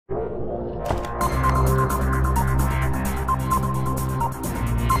Hello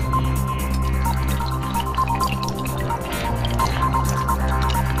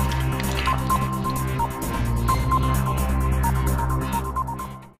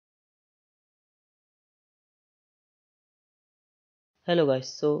guys,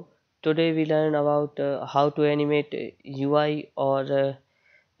 so today we learn about how to animate UI or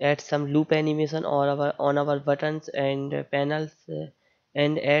add some loop animation or on our buttons and panels,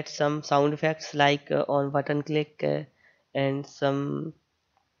 and add some sound effects like on button click, and some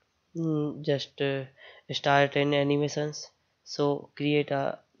just start in animations. So create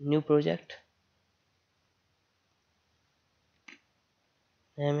a new project,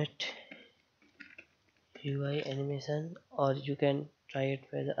 name it UI animation, or you can try it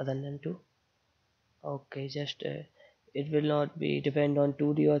with other name too. Okay, just it will not be depend on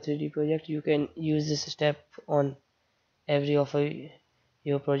 2D or 3D project. You can use this step on every of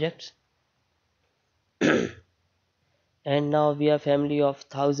your projects. And now we are family of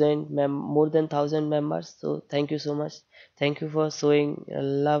more than 1,000 members, so thank you so much. Thank you for showing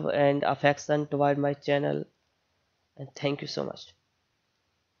love and affection toward my channel, and thank you so much.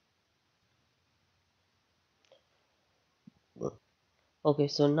 Okay,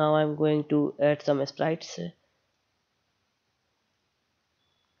 so now I'm going to add some sprites.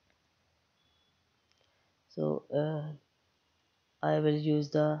 So I will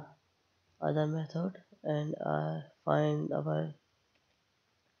use the other method, and find our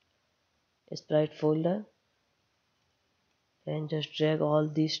sprite folder and just drag all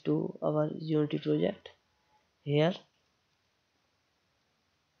these to our Unity project here.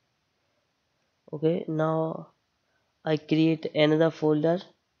 Okay, now I create another folder,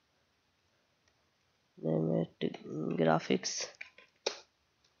 name it graphics.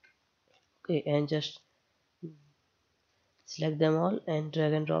 Okay, and just select them all and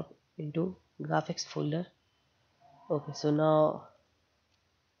drag and drop into graphics folder. Okay, so now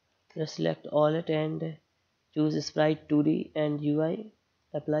just select all it and choose sprite 2D and UI,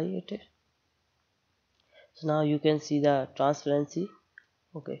 apply it. So now you can see the transparency.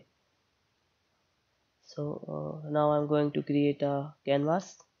 Okay, so now I'm going to create a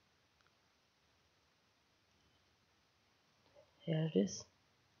canvas. Here it is.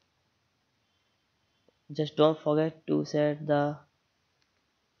 Just don't forget to set the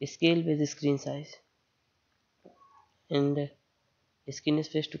scale with screen size and screen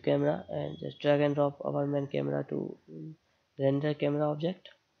space to camera, and just drag and drop our main camera to render camera object.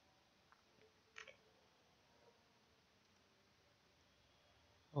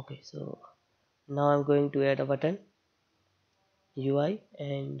 Okay, so now I'm going to add a button, UI,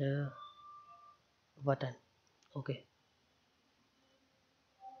 and button. Okay,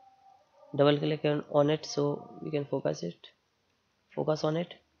 double click on it so we can focus on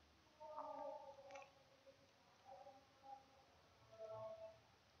it.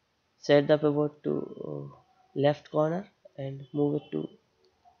 Set the pivot to left corner and move it to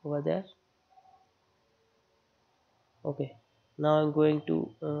over there. Okay, now I'm going to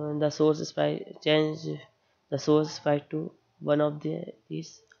the source sprite, change the source sprite to one of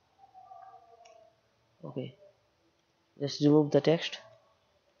these. Okay, just remove the text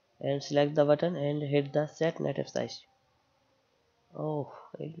and select the button and hit the set native size. Oh,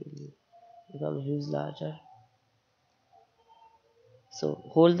 it will become huge larger. So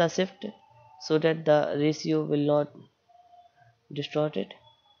hold the shift so that the ratio will not distort it.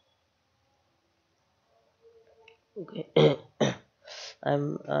 Okay,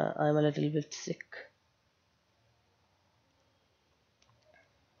 I'm a little bit sick.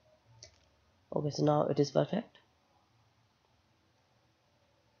 Okay, so now it is perfect.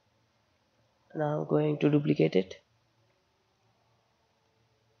 Now I'm going to duplicate it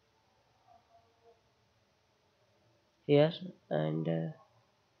here, and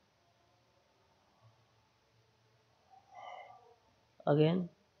again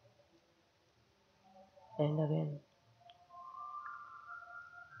and again.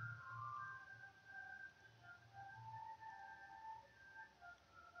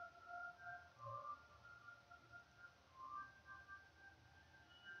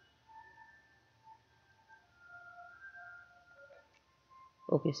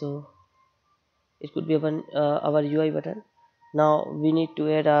 Okay, so it could be our UI button. Now we need to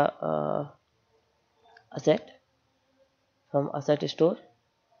add a asset from asset store.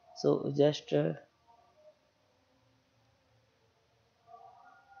 So just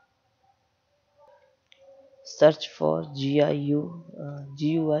search for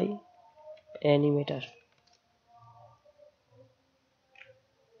GUI animator.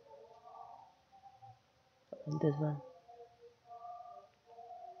 And this one.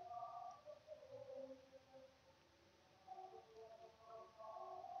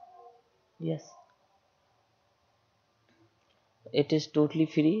 Yes, it is totally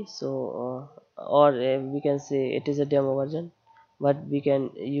free. So or we can say it is a demo version, but we can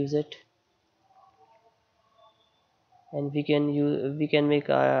use it, and we can make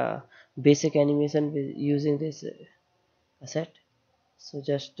a basic animation with using this asset. So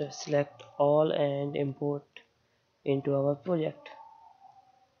just select all and import into our project.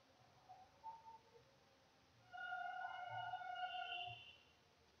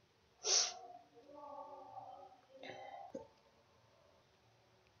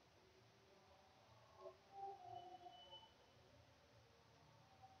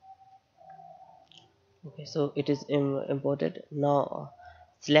 Okay, so it is imported. Now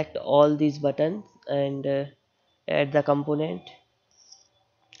select all these buttons and add the component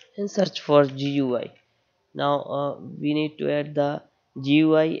and search for GUI. Now we need to add the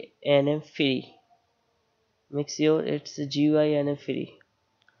GUI NM free. Make sure it's GUI NM free.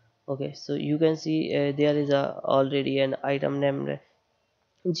 Okay, so you can see there is a already an item named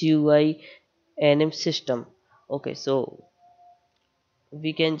GUI NM system. Okay, so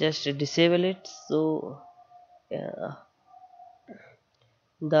we can just disable it. So uh,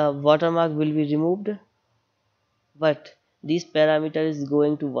 the watermark will be removed, but this parameter is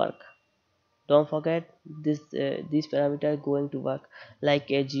going to work. Don't forget this parameter is going to work,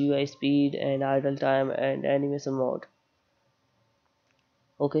 like a GUI speed and idle time and animation mode.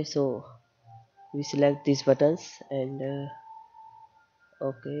 Okay, so we select these buttons and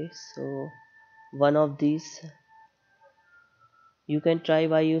okay, so one of these you can try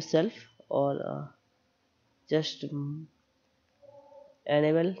by yourself, or just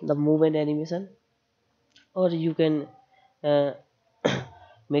enable the movement animation, or you can uh,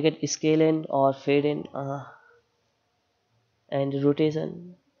 make it scale in or fade in and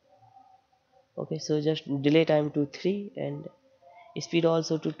rotation. Okay, so just delay time to 3 and speed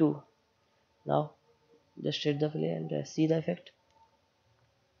also to 2. Now just hit the play and see the effect.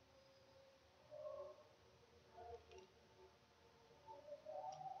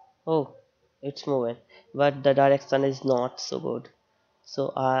 Oh, it's moving, but the direction is not so good.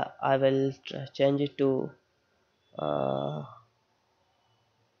 So I will change it to uh,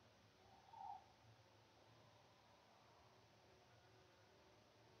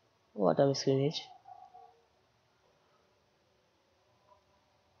 what I'm screen is.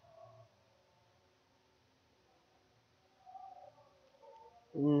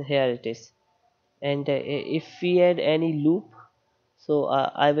 Here it is. And if we add any loop, so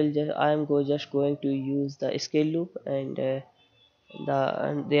I am just going to use the scale loop, and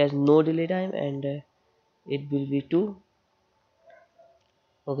there's no delay time, and it will be 2.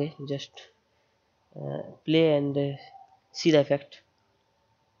 Okay, just play and see the effect.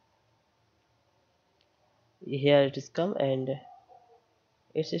 Here it is come, and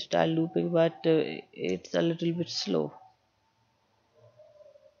it's start looping, but it's a little bit slow.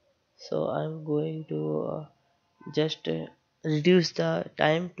 So I'm going to just reduce the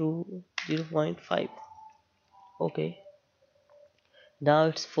time to 0.5. Okay, now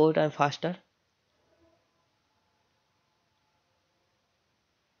it's 4 times faster.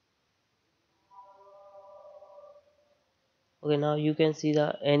 Okay, now you can see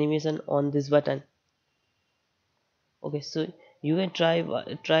the animation on this button. Okay, so you can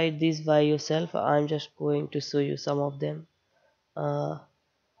try this by yourself. I'm just going to show you some of them. uh,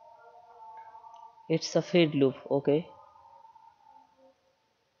 it's a fade loop. Okay,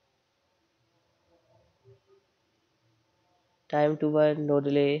 time to burn, no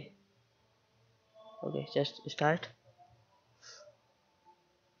delay. Okay, just start.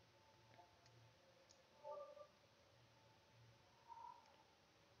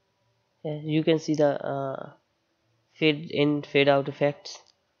 Yeah, you can see the fade in fade out effects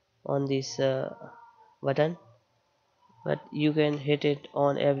on this button, but you can hit it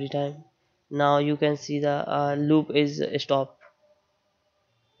on every time. Now you can see the loop is stop.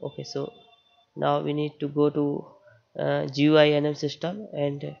 Okay, so now we need to go to GUI system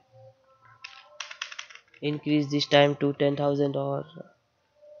and increase this time to 10,000 or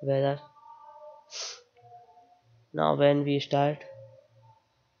whether. Now when we start,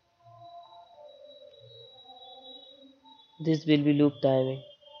 this will be loop timing.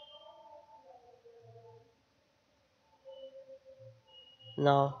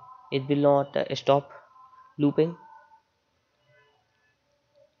 Now it will not stop looping.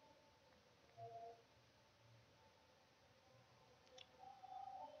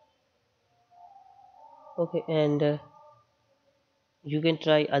 Okay, and you can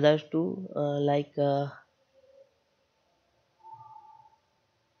try others too, like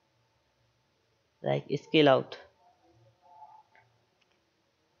scale out.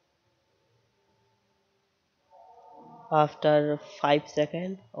 after 5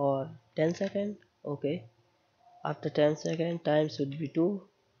 second or 10 second. Okay, after 10 second time should be 2.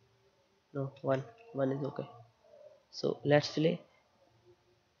 No, 1 is okay. So let's play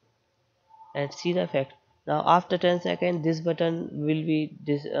and see the effect. Now after 10 seconds this button will be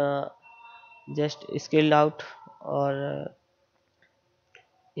this just scaled out or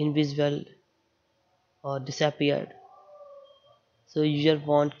invisible or disappeared, so user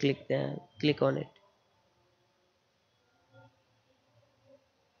won't click on it.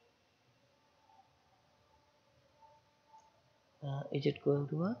 Is it going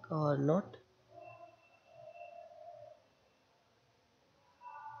to work or not?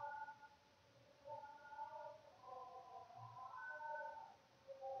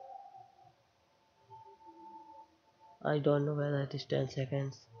 I don't know whether it is 10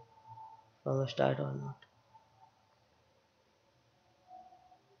 seconds from the start or not.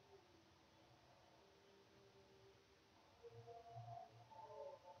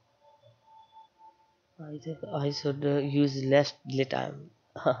 I think I should use less delay time.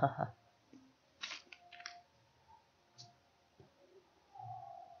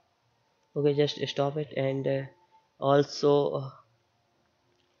 Okay, just stop it and also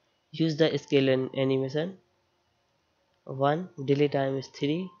use the scale and animation. 1 delay time is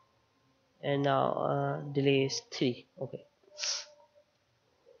 3 and now delay is 3. Okay,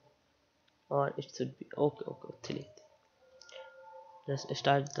 or it should be okay 3. Just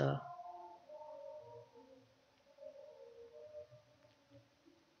start the.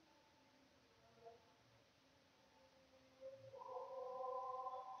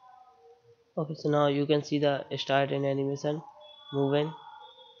 Okay, so now you can see the start in animation moving.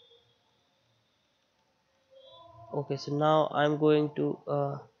 Okay, so now I'm going to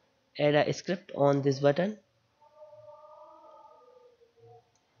add a script on this button.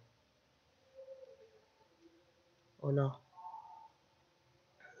 Oh no,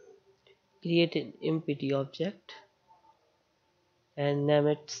 create an empty object and name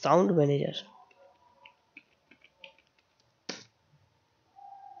it sound manager.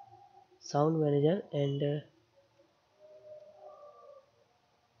 And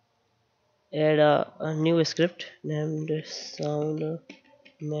add a new script named sound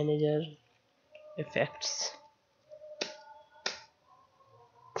manager effects.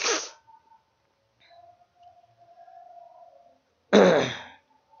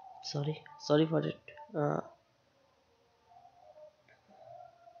 Sorry for it. uh,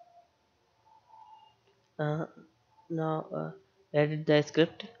 uh, Now edit the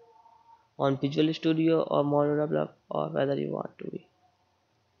script on Visual Studio or Mono or whether you want to be.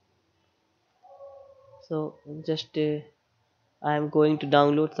 So just I am going to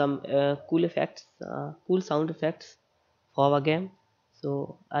download some cool sound effects for our game.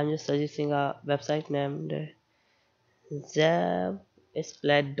 So I'm just suggesting a website named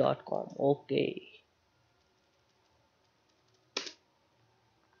zabsplat.com. Okay,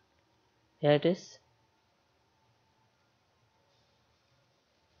 here it is.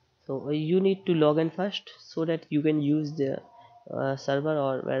 So you need to log in first so that you can use the server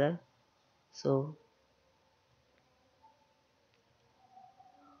or whether. So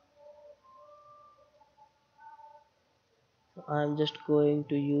I'm just going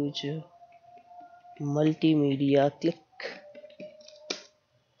to use multimedia click,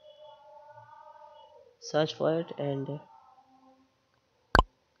 search for it, and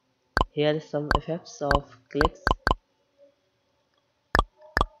here is some effects of clicks.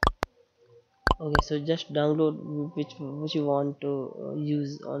 Okay, so just download which you want to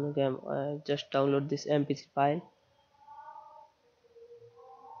use on the game. Just download this mp3 file.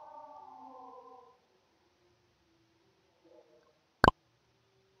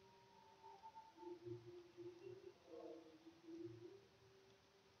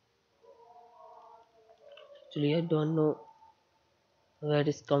 Actually I don't know where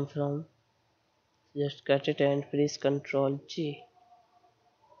this come from. Just cut it and press Ctrl G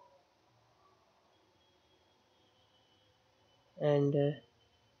and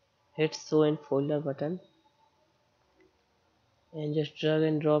hit show in folder button and just drag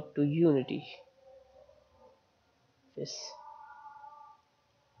and drop to Unity. Yes,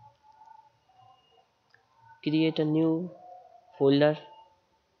 create a new folder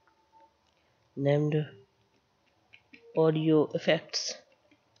named audio effects.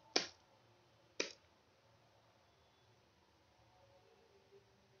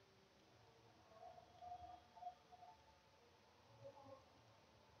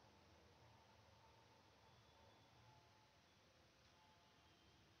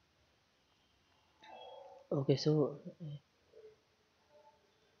 Okay, so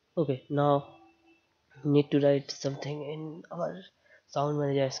okay, now need to write something in our sound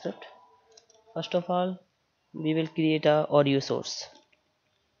manager script. First of all, we will create a audio source,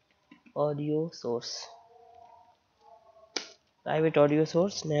 private audio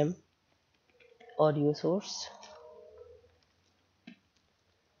source name audio source.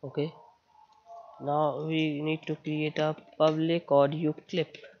 Okay, now we need to create a public audio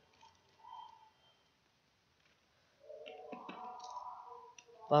clip.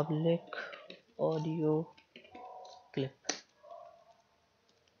 Public audio clip.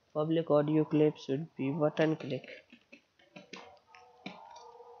 Public audio clip should be button click.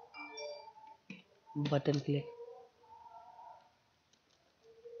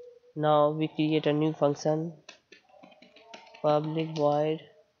 Now we create a new function, public void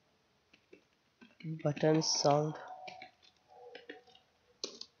button sound.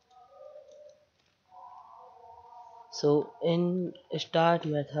 So in start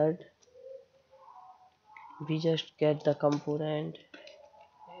method, we just get the component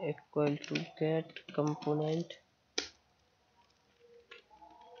equal to get component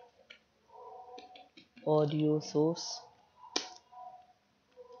audio source.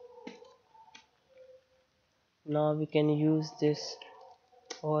 Now we can use this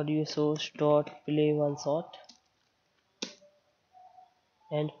audio source dot play one shot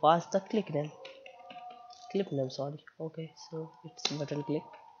and pass the clip name, sorry. Okay, so it's button click.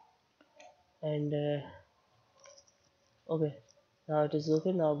 And okay, now it is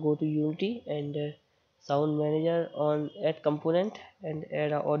okay. Now go to Unity and sound manager on add component and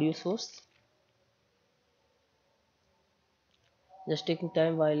add a audio source. Just taking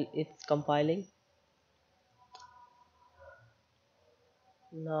time while it's compiling.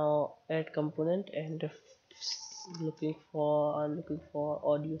 Now add component and I'm looking for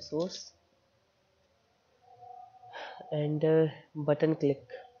audio source and button click.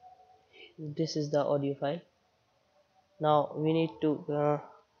 This is the audio file. Now we need to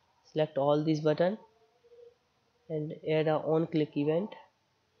select all these button and add a on click event.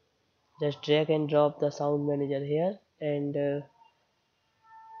 Just drag and drop the sound manager here and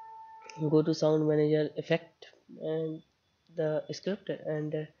go to sound manager effect and the script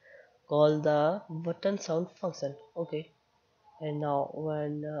and call the button sound function. Okay, and now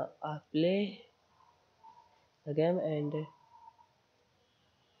when I play the game and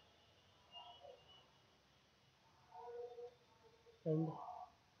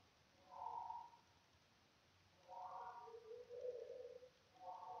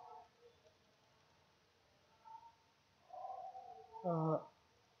uh,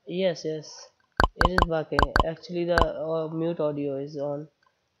 yes, it is working. Actually the mute audio is on,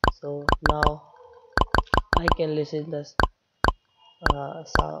 so now I can listen this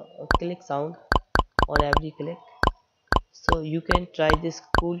click sound on every click. So you can try this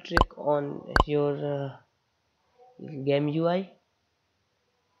cool trick on your game UI.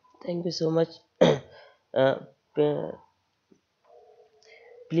 Thank you so much. uh, p-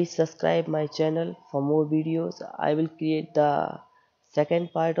 Please subscribe my channel for more videos. I will create the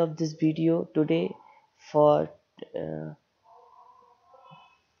second part of this video today for uh,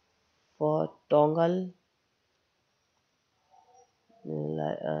 Tongal.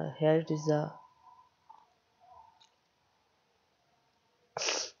 Here it is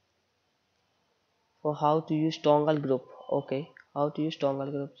for how to use Tongal group. Okay, how to use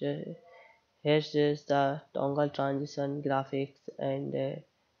Tongal group. Here's just the Tongal transition graphics and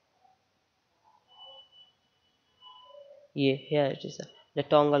yeah, here it is the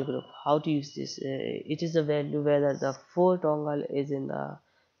toggle group. How to use this? It is a value whether the four toggle is in the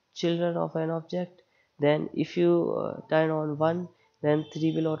children of an object. Then if you turn on one, then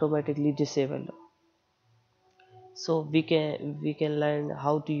three will automatically disable. So we can learn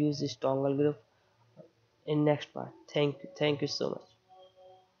how to use this toggle group in next part. Thank you so much.